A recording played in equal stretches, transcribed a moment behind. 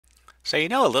So you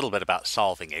know a little bit about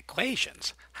solving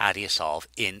equations. How do you solve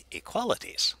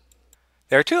inequalities?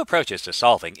 There are two approaches to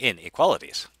solving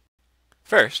inequalities.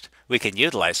 First, we can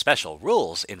utilize special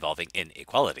rules involving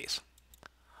inequalities.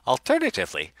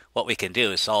 Alternatively, what we can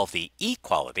do is solve the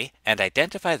equality and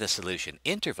identify the solution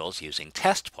intervals using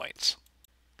test points.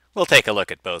 We'll take a look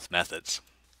at both methods.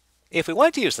 If we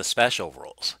want to use the special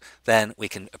rules, then we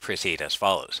can proceed as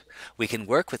follows. We can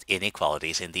work with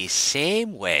inequalities in the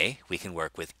same way we can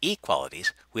work with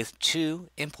equalities, with two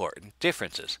important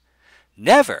differences.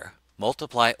 Never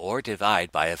multiply or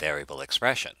divide by a variable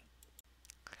expression.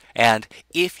 And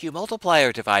if you multiply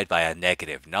or divide by a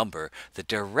negative number, the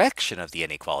direction of the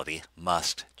inequality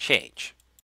must change.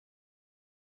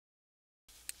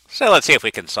 So let's see if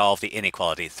we can solve the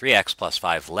inequality 3x plus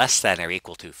 5 less than or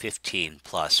equal to 15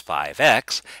 plus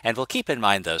 5x, and we'll keep in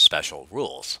mind those special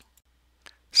rules.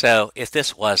 So if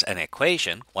this was an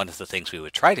equation, one of the things we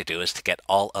would try to do is to get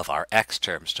all of our x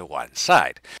terms to one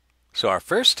side. So our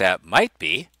first step might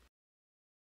be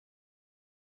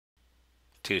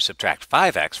to subtract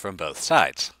 5x from both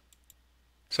sides.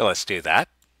 So let's do that.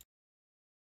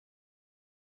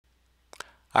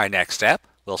 Our next step,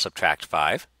 we'll subtract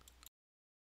 5.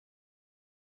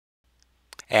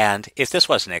 And if this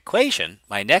was an equation,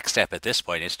 my next step at this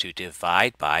point is to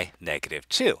divide by negative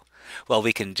 2. Well,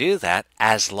 we can do that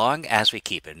as long as we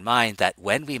keep in mind that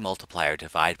when we multiply or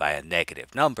divide by a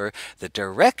negative number, the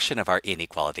direction of our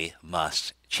inequality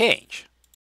must change.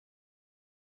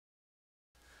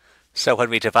 So when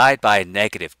we divide by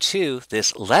negative 2,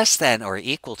 this less than or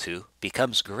equal to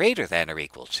becomes greater than or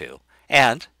equal to,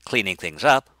 and cleaning things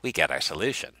up, we get our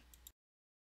solution.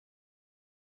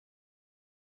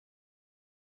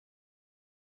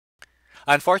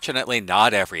 Unfortunately,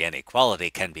 not every inequality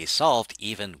can be solved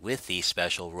even with these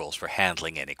special rules for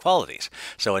handling inequalities.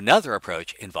 So another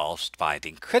approach involves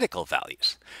finding critical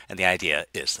values. And the idea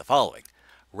is the following.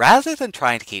 Rather than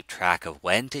trying to keep track of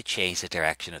when to change the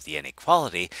direction of the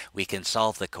inequality, we can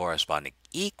solve the corresponding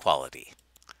equality.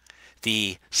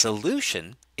 The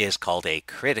solution is called a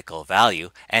critical value,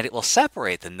 and it will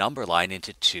separate the number line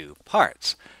into two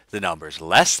parts. The numbers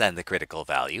less than the critical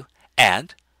value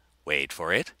and, wait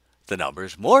for it, the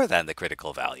numbers more than the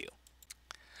critical value.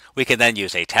 We can then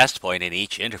use a test point in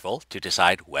each interval to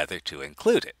decide whether to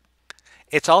include it.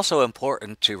 It's also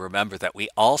important to remember that we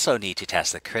also need to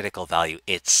test the critical value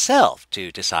itself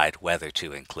to decide whether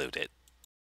to include it.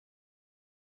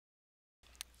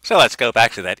 So let's go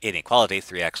back to that inequality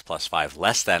 3x plus 5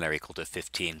 less than or equal to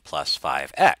 15 plus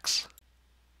 5x.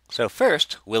 So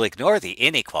first, we'll ignore the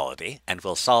inequality and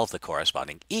we'll solve the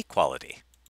corresponding equality.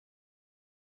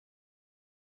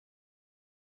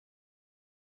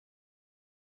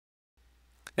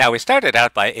 Now we started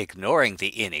out by ignoring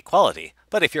the inequality,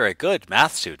 but if you're a good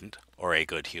math student, or a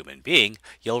good human being,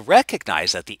 you'll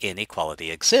recognize that the inequality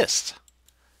exists.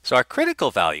 So our critical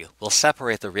value will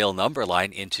separate the real number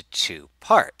line into two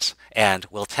parts, and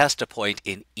we'll test a point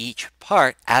in each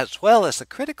part as well as the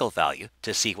critical value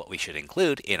to see what we should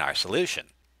include in our solution.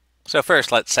 So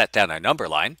first let's set down our number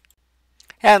line,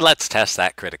 and let's test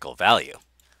that critical value.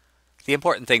 The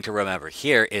important thing to remember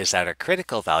here is that our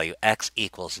critical value x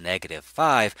equals negative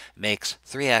 5 makes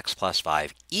 3x plus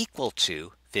 5 equal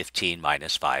to 15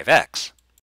 minus 5x.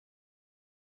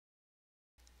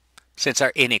 Since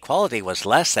our inequality was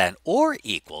less than or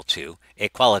equal to,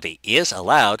 equality is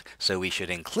allowed, so we should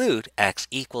include x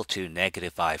equal to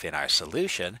negative 5 in our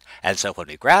solution, and so when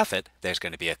we graph it, there's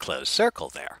going to be a closed circle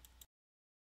there.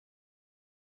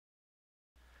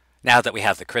 Now that we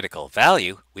have the critical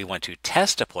value, we want to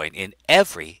test a point in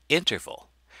every interval.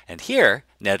 And here,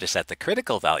 notice that the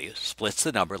critical value splits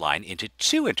the number line into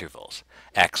two intervals,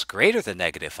 x greater than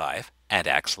negative 5 and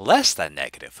x less than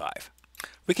negative 5.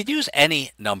 We could use any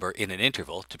number in an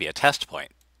interval to be a test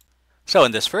point. So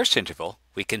in this first interval,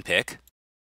 we can pick,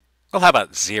 well, how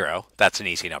about 0? That's an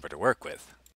easy number to work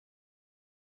with.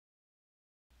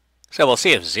 So we'll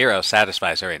see if 0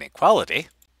 satisfies our inequality.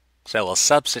 So we'll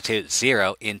substitute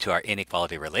 0 into our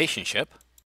inequality relationship.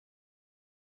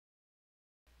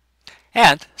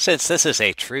 And since this is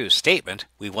a true statement,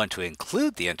 we want to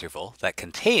include the interval that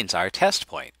contains our test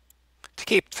point. To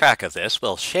keep track of this,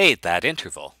 we'll shade that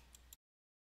interval.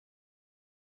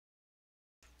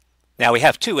 Now we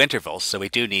have two intervals, so we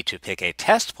do need to pick a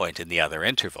test point in the other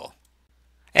interval.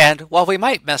 And while we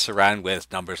might mess around with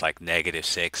numbers like negative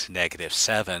 6, negative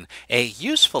 7, a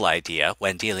useful idea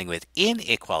when dealing with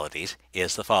inequalities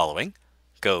is the following: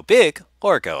 go big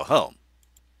or go home.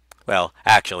 Well,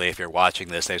 actually, if you're watching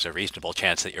this, there's a reasonable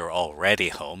chance that you're already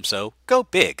home, so go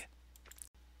big.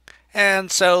 And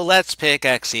so let's pick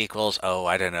x equals,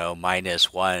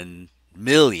 minus 1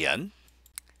 million.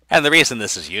 And the reason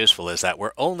this is useful is that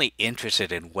we're only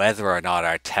interested in whether or not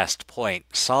our test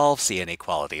point solves the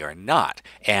inequality or not.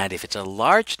 And if it's a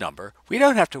large number, we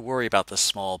don't have to worry about the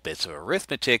small bits of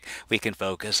arithmetic. We can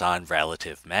focus on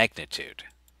relative magnitude.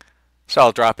 So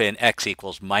I'll drop in x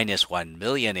equals minus 1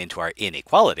 million into our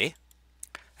inequality.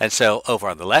 And so over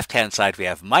on the left-hand side, we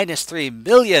have minus 3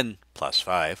 million plus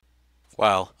 5,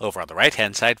 while over on the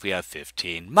right-hand side, we have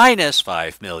 15 minus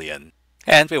 5 million.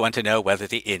 And we want to know whether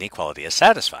the inequality is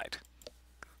satisfied.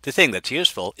 The thing that's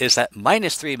useful is that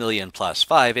minus 3 million plus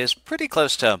 5 is pretty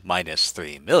close to minus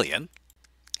 3 million.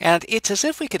 And it's as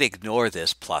if we could ignore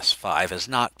this plus 5 as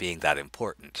not being that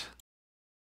important.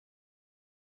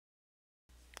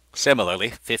 Similarly,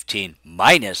 15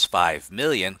 minus 5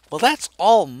 million, well, that's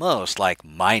almost like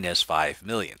minus 5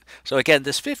 million. So again,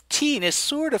 this 15 is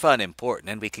sort of unimportant,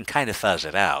 and we can kind of fuzz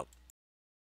it out.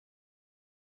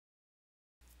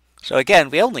 So again,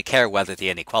 we only care whether the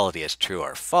inequality is true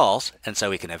or false, and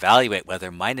so we can evaluate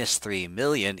whether minus 3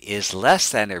 million is less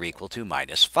than or equal to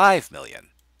minus 5 million.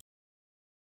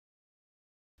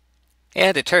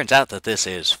 And it turns out that this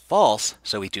is false,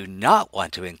 so we do not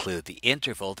want to include the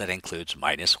interval that includes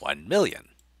minus 1 million.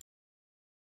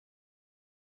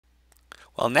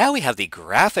 Well, now we have the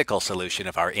graphical solution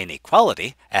of our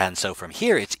inequality, and so from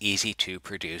here it's easy to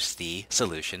produce the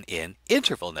solution in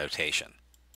interval notation.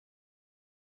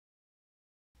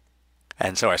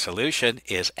 And so our solution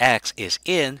is x is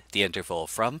in the interval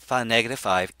from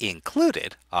 -5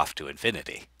 included off to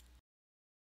infinity.